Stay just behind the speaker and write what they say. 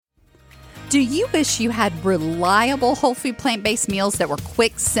Do you wish you had reliable whole food plant-based meals that were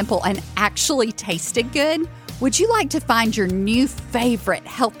quick, simple, and actually tasted good? Would you like to find your new favorite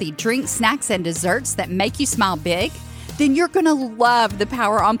healthy drinks, snacks, and desserts that make you smile big? Then you're going to love the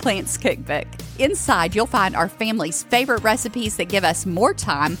Power on Plants cookbook. Inside, you'll find our family's favorite recipes that give us more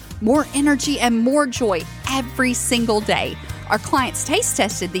time, more energy, and more joy every single day. Our clients taste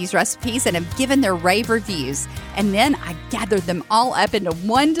tested these recipes and have given their rave reviews. And then I gathered them all up into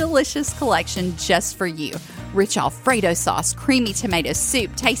one delicious collection just for you. Rich Alfredo sauce, creamy tomato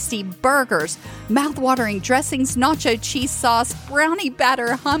soup, tasty burgers, mouth-watering dressings, nacho cheese sauce, brownie batter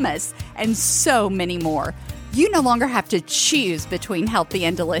hummus, and so many more. You no longer have to choose between healthy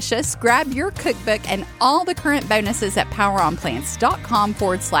and delicious. Grab your cookbook and all the current bonuses at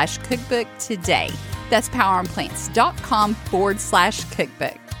poweronplants.com/cookbook today. That's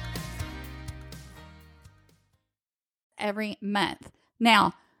poweronplants.com/cookbook. Every month.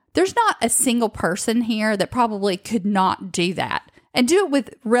 Now, there's not a single person here that probably could not do that and do it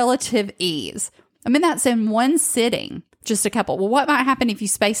with relative ease. I mean, that's in one sitting, just a couple. Well, what might happen if you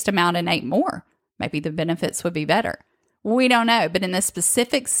spaced them out and ate more? Maybe the benefits would be better. We don't know. But in this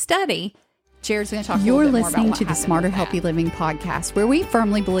specific study, Jared's going to talk a little bit more about what happened. You're listening to the Smarter Healthy Living podcast, where we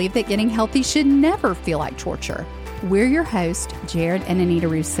firmly believe that getting healthy should never feel like torture. We're your hosts, Jared and Anita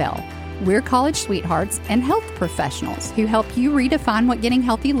Roussel. We're college sweethearts and health professionals who help you redefine what getting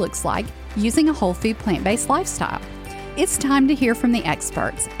healthy looks like using a whole food plant-based lifestyle. It's time to hear from the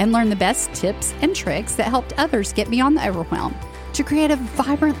experts and learn the best tips and tricks that helped others get beyond the overwhelm to create a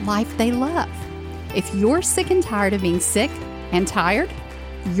vibrant life they love. If you're sick and tired of being sick and tired,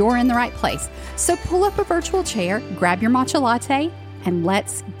 you're in the right place. So pull up a virtual chair, grab your matcha latte, and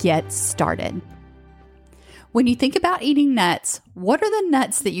let's get started. When you think about eating nuts, what are the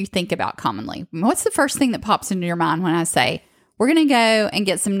nuts that you think about commonly? What's the first thing that pops into your mind when I say, we're going to go and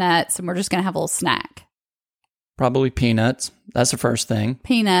get some nuts and we're just going to have a little snack? Probably peanuts. That's the first thing.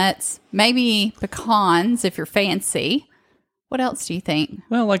 Peanuts, maybe pecans if you're fancy. What else do you think?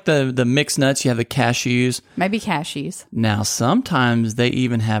 Well, like the mixed nuts, you have the cashews. Maybe cashews. Now, sometimes they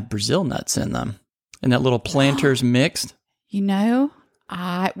even have Brazil nuts in them. And that little Planters mixed. You know,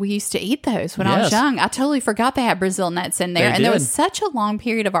 we used to eat those when I was young. I totally forgot they had Brazil nuts in there. And there was such a long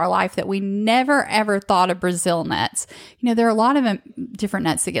period of our life that we never, ever thought of Brazil nuts. You know, there are a lot of different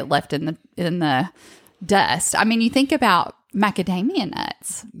nuts that get left in the dust. I mean, you think about macadamia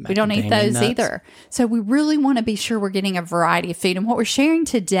nuts. We don't eat those either. So we really want to be sure we're getting a variety of food. And what we're sharing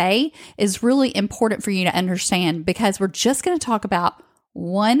today is really important for you to understand, because we're just going to talk about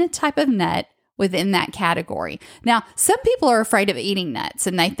one type of nut within that category. Now, some people are afraid of eating nuts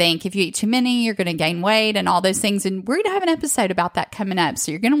and they think if you eat too many, you're going to gain weight and all those things. And we're going to have an episode about that coming up.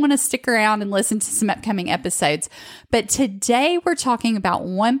 So you're going to want to stick around and listen to some upcoming episodes. But today we're talking about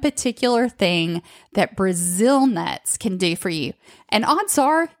one particular thing that Brazil nuts can do for you. And odds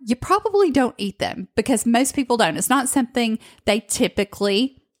are you probably don't eat them because most people don't. It's not something they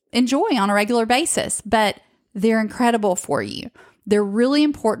typically enjoy on a regular basis, but they're incredible for you. They're really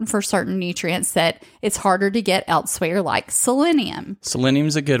important for certain nutrients that it's harder to get elsewhere, like selenium.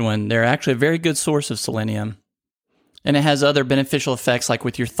 Selenium's a good one. They're actually a very good source of selenium. And it has other beneficial effects like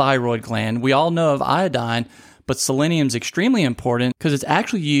with your thyroid gland. We all know of iodine, but selenium's extremely important because it's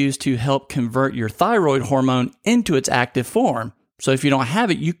actually used to help convert your thyroid hormone into its active form. So if you don't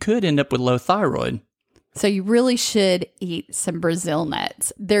have it, you could end up with low thyroid. So you really should eat some Brazil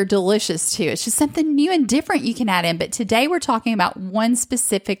nuts. They're delicious too. It's just something new and different you can add in. But today we're talking about one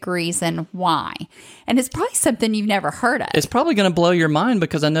specific reason why. And it's probably something you've never heard of. It's probably going to blow your mind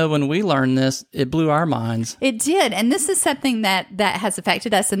because I know when we learned this, it blew our minds. It did. And this is something that has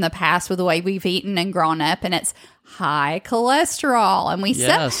affected us in the past with the way we've eaten and grown up. And it's high cholesterol. And we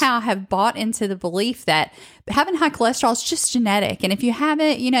somehow have bought into the belief that having high cholesterol is just genetic. And if you have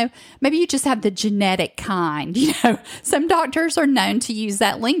it, maybe you just have the genetic kind. Some doctors are known to use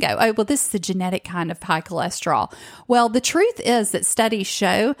that lingo. Oh, well, this is the genetic kind of high cholesterol. Well, the truth is that studies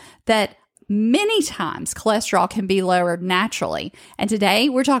show that many times cholesterol can be lowered naturally. And today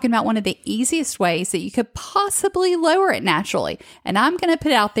we're talking about one of the easiest ways that you could possibly lower it naturally. And I'm going to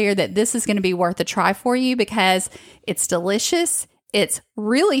put out there that this is going to be worth a try for you because it's delicious. It's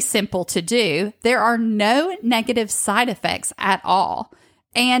really simple to do. There are no negative side effects at all.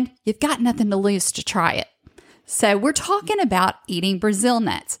 And you've got nothing to lose to try it. So we're talking about eating Brazil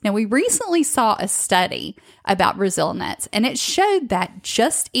nuts. Now, we recently saw a study about Brazil nuts, and it showed that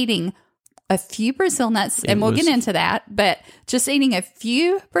just eating a few Brazil nuts, and we'll get into that, but just eating a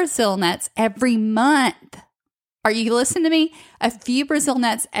few Brazil nuts every month. Are you listening to me? A few Brazil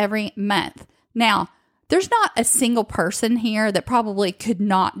nuts every month. Now, there's not a single person here that probably could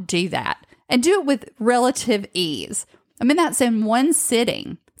not do that and do it with relative ease. I mean, that's in one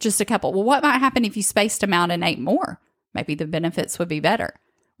sitting, just a couple. Well, what might happen if you spaced them out and ate more? Maybe the benefits would be better.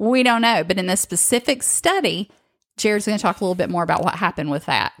 We don't know. But in this specific study, Jared's going to talk a little bit more about what happened with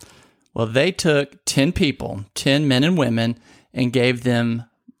that. Well, they took 10 people, 10 men and women, and gave them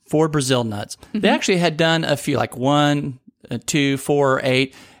 4 Brazil nuts. Mm-hmm. They actually had done a few, like 1, 2, 4, or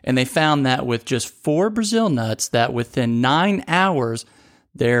 8, and they found that with just 4 Brazil nuts, that within 9 hours,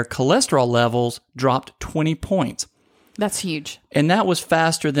 their cholesterol levels dropped 20 points. That's huge. And that was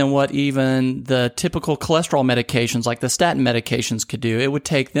faster than what even the typical cholesterol medications, like the statin medications, could do. It would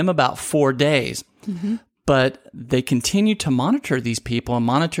take them about 4 days. Mm-hmm. But they continued to monitor these people and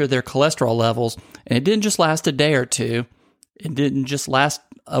monitor their cholesterol levels. And it didn't just last a day or two. It didn't just last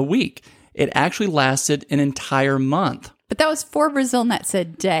a week. It actually lasted an entire month. But that was 4 Brazil nuts a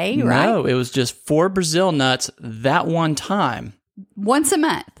day, right? No, it was just 4 Brazil nuts that one time. Once a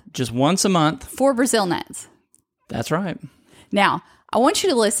month. Just once a month. 4 Brazil nuts. That's right. Now, I want you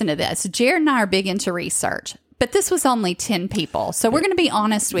to listen to this. Jared and I are big into research, but this was only 10 people. So we're going to be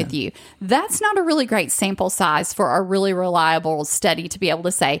honest with you. That's not a really great sample size for a really reliable study to be able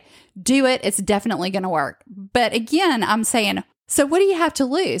to say, do it, it's definitely going to work. But again, I'm saying, so what do you have to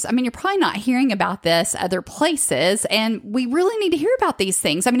lose? I mean, you're probably not hearing about this other places, and we really need to hear about these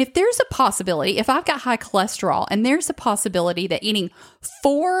things. I mean, if there's a possibility, if I've got high cholesterol, and there's a possibility that eating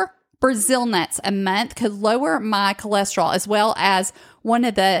 4 Brazil nuts a month could lower my cholesterol, as well as one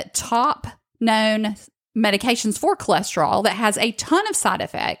of the top known medications for cholesterol that has a ton of side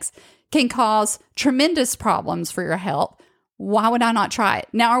effects, can cause tremendous problems for your health. Why would I not try it?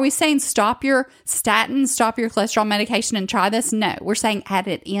 Now, are we saying stop your statin, stop your cholesterol medication and try this? No, we're saying add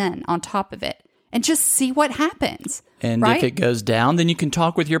it in on top of it and just see what happens. And right? if it goes down, then you can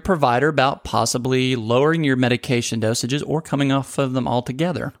talk with your provider about possibly lowering your medication dosages or coming off of them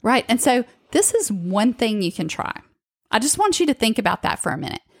altogether. Right. And so this is one thing you can try. I just want you to think about that for a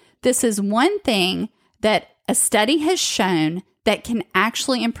minute. This is one thing that a study has shown that can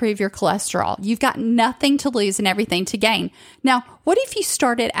actually improve your cholesterol. You've got nothing to lose and everything to gain. Now, what if you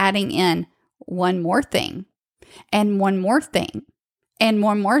started adding in one more thing and one more thing and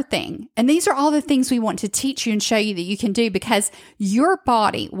one more thing? And these are all the things we want to teach you and show you that you can do, because your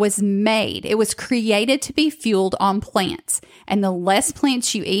body was made, it was created to be fueled on plants. And the less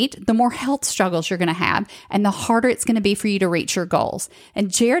plants you eat, the more health struggles you're going to have, and the harder it's going to be for you to reach your goals.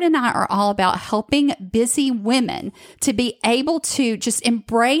 And Jared and I are all about helping busy women to be able to just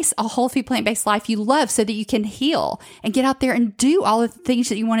embrace a whole food, plant-based life you love, so that you can heal and get out there and do all the things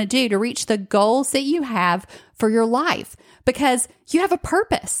that you want to do to reach the goals that you have for your life. Because you have a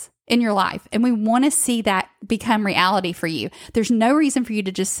purpose in your life, and we want to see that become reality for you. There's no reason for you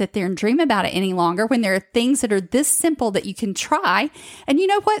to just sit there and dream about it any longer when there are things that are this simple that you can try. And you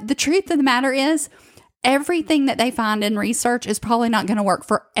know what? The truth of the matter is, everything that they find in research is probably not going to work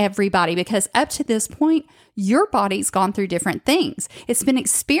for everybody, because up to this point, your body's gone through different things. It's been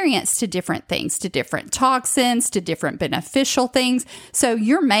experienced to different things, to different toxins, to different beneficial things. So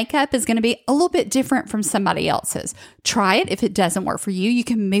your makeup is going to be a little bit different from somebody else's. Try it. If it doesn't work for you, you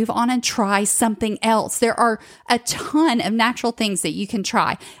can move on and try something else. There are a ton of natural things that you can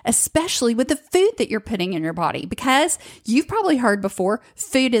try, especially with the food that you're putting in your body, because you've probably heard before,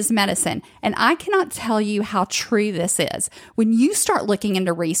 food is medicine. And I cannot tell you how true this is. When you start looking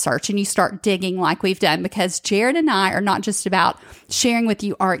into research and you start digging like we've done, because Jared and I are not just about sharing with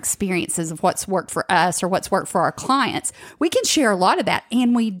you our experiences of what's worked for us or what's worked for our clients. We can share a lot of that,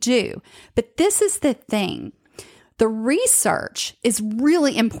 and we do. But this is the thing. The research is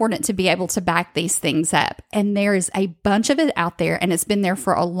really important to be able to back these things up. And there is a bunch of it out there, and it's been there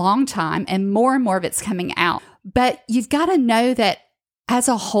for a long time, and more of it's coming out. But you've got to know that as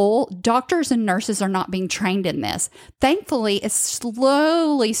a whole, doctors and nurses are not being trained in this. Thankfully, it's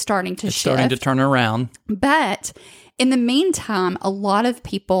slowly starting to shift. Starting to turn around. But in the meantime, a lot of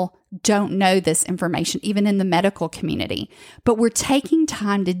people don't know this information, even in the medical community. But we're taking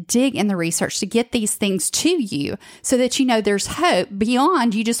time to dig in the research to get these things to you so that you know there's hope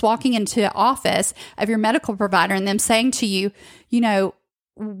beyond you just walking into the office of your medical provider and them saying to you, you know,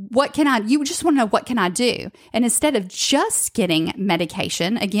 you just want to know, what can I do? And instead of just getting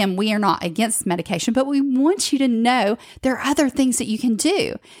medication, again, we are not against medication, but we want you to know there are other things that you can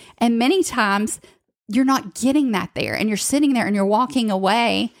do. And many times you're not getting that there, and you're sitting there and you're walking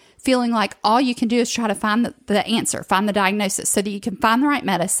away feeling like all you can do is try to find the answer, find the diagnosis so that you can find the right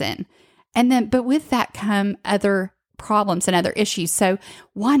medicine. And then, but with that come other problems and other issues. So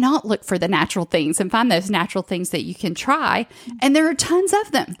why not look for the natural things and find those natural things that you can try? And there are tons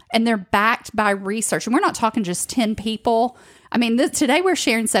of them, and they're backed by research. And we're not talking just 10 people. I mean, today we're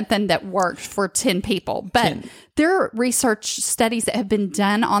sharing something that worked for 10 people, but there are research studies that have been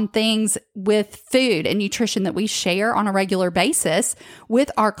done on things with food and nutrition that we share on a regular basis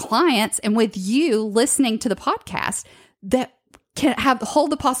with our clients and with you listening to the podcast that can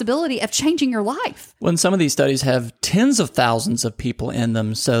hold the possibility of changing your life. Well, and some of these studies have tens of thousands of people in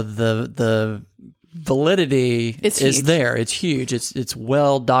them, so the validity is there. It's huge. It's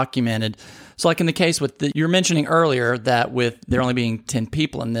well documented. So like in the case with you were mentioning earlier that with there only being 10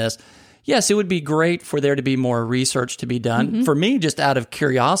 people in this, yes, it would be great for there to be more research to be done. For me, just out of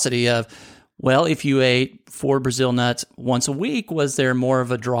curiosity of, well, if you ate 4 Brazil nuts once a week, was there more of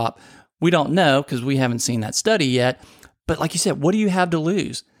a drop? We don't know because we haven't seen that study yet. But like you said, what do you have to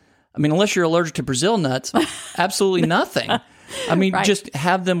lose? I mean, unless you're allergic to Brazil nuts, absolutely nothing. I mean, just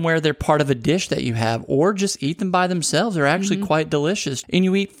have them where they're part of a dish that you have, or just eat them by themselves. They're actually quite delicious. And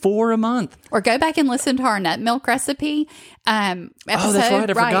you eat 4 a month. Or go back and listen to our nut milk recipe episode. Oh, that's right.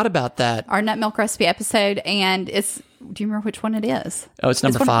 I forgot about that. Our nut milk recipe episode. And do you remember which one it is? Oh, it's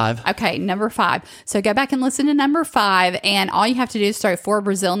number 5. Okay, number 5. So go back and listen to number 5. And all you have to do is throw 4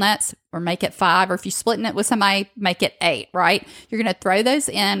 Brazil nuts or make it 5. Or if you're splitting it with somebody, make it 8, right? You're going to throw those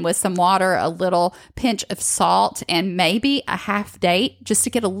in with some water, a little pinch of salt, and maybe a half date just to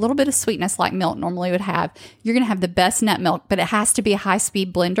get a little bit of sweetness like milk normally would have. You're going to have the best nut milk, but it has to be a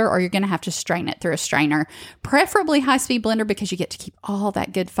high-speed blender or you're going to have to strain it through a strainer. Preferably high-speed blender because you get to keep all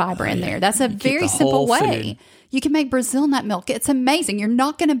that good fiber in there. That's a very simple way. You can make Brazil nut milk. It's amazing. You're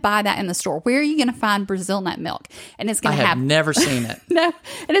not going to buy that in the store. Where are you going to find Brazil nut milk? And it's going to have... I have never seen it. No.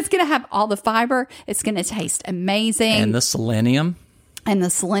 And it's going to have all the fiber. It's going to taste amazing. And the selenium. And the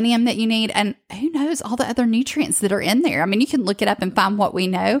selenium that you need. And who knows all the other nutrients that are in there. I mean, you can look it up and find what we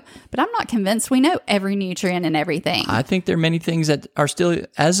know, but I'm not convinced we know every nutrient and everything. I think there are many things that are still,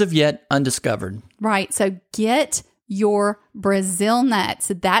 as of yet, undiscovered. Right. So get your Brazil nuts.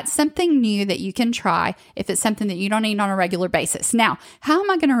 That's something new that you can try if it's something that you don't eat on a regular basis. Now, how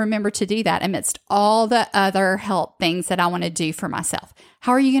am I going to remember to do that amidst all the other health things that I want to do for myself?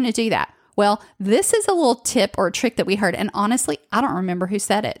 How are you going to do that? Well, this is a little tip or trick that we heard. And honestly, I don't remember who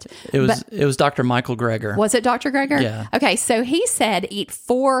said it. It was Dr. Michael Greger. Was it Dr. Greger? Yeah. Okay. So he said eat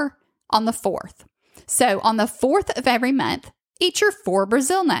 4 on the 4th. So on the 4th of every month, eat your 4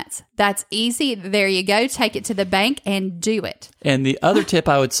 Brazil nuts. That's easy. There you go. Take it to the bank and do it. And the other tip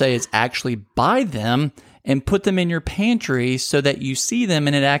I would say is actually buy them and put them in your pantry so that you see them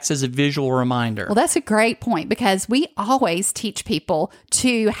and it acts as a visual reminder. Well, that's a great point because we always teach people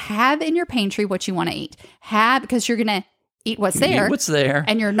to have in your pantry what you want to eat. Because you're going to eat what's there. Eat what's there.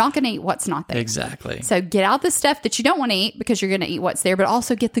 And you're not going to eat what's not there. Exactly. So get out the stuff that you don't want to eat because you're going to eat what's there, but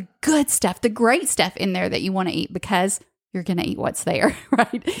also get the good stuff, the great stuff in there that you want to eat because you're going to eat what's there,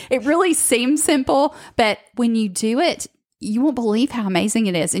 right? It really seems simple, but when you do it, you won't believe how amazing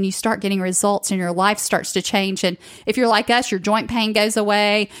it is. And you start getting results and your life starts to change. And if you're like us, your joint pain goes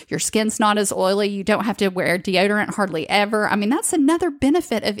away. Your skin's not as oily. You don't have to wear deodorant hardly ever. I mean, that's another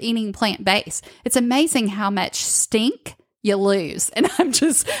benefit of eating plant-based. It's amazing how much stink you lose. And I'm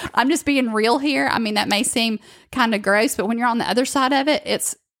just being real here. I mean, that may seem kind of gross, but when you're on the other side of it,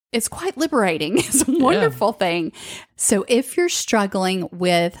 it's quite liberating. It's a wonderful thing. So if you're struggling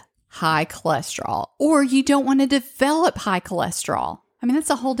with high cholesterol, or you don't want to develop high cholesterol, I mean, that's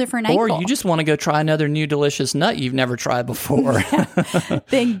a whole different angle. Or you just want to go try another new delicious nut you've never tried before.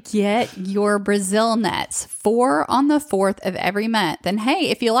 Then get your Brazil nuts, 4 on the 4th of every month. And hey,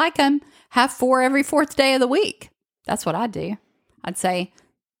 if you like them, have 4 every 4th day of the week. That's what I'd do. I'd say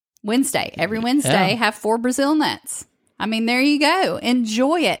every Wednesday, have 4 Brazil nuts. I mean, there you go.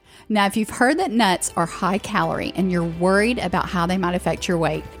 Enjoy it. Now, if you've heard that nuts are high calorie and you're worried about how they might affect your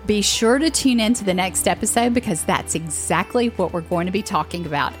weight, be sure to tune in to the next episode because that's exactly what we're going to be talking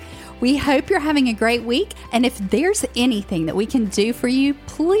about. We hope you're having a great week. And if there's anything that we can do for you,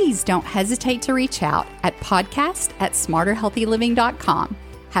 please don't hesitate to reach out at podcast@smarterhealthyliving.com.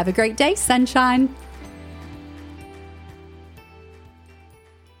 Have a great day, sunshine.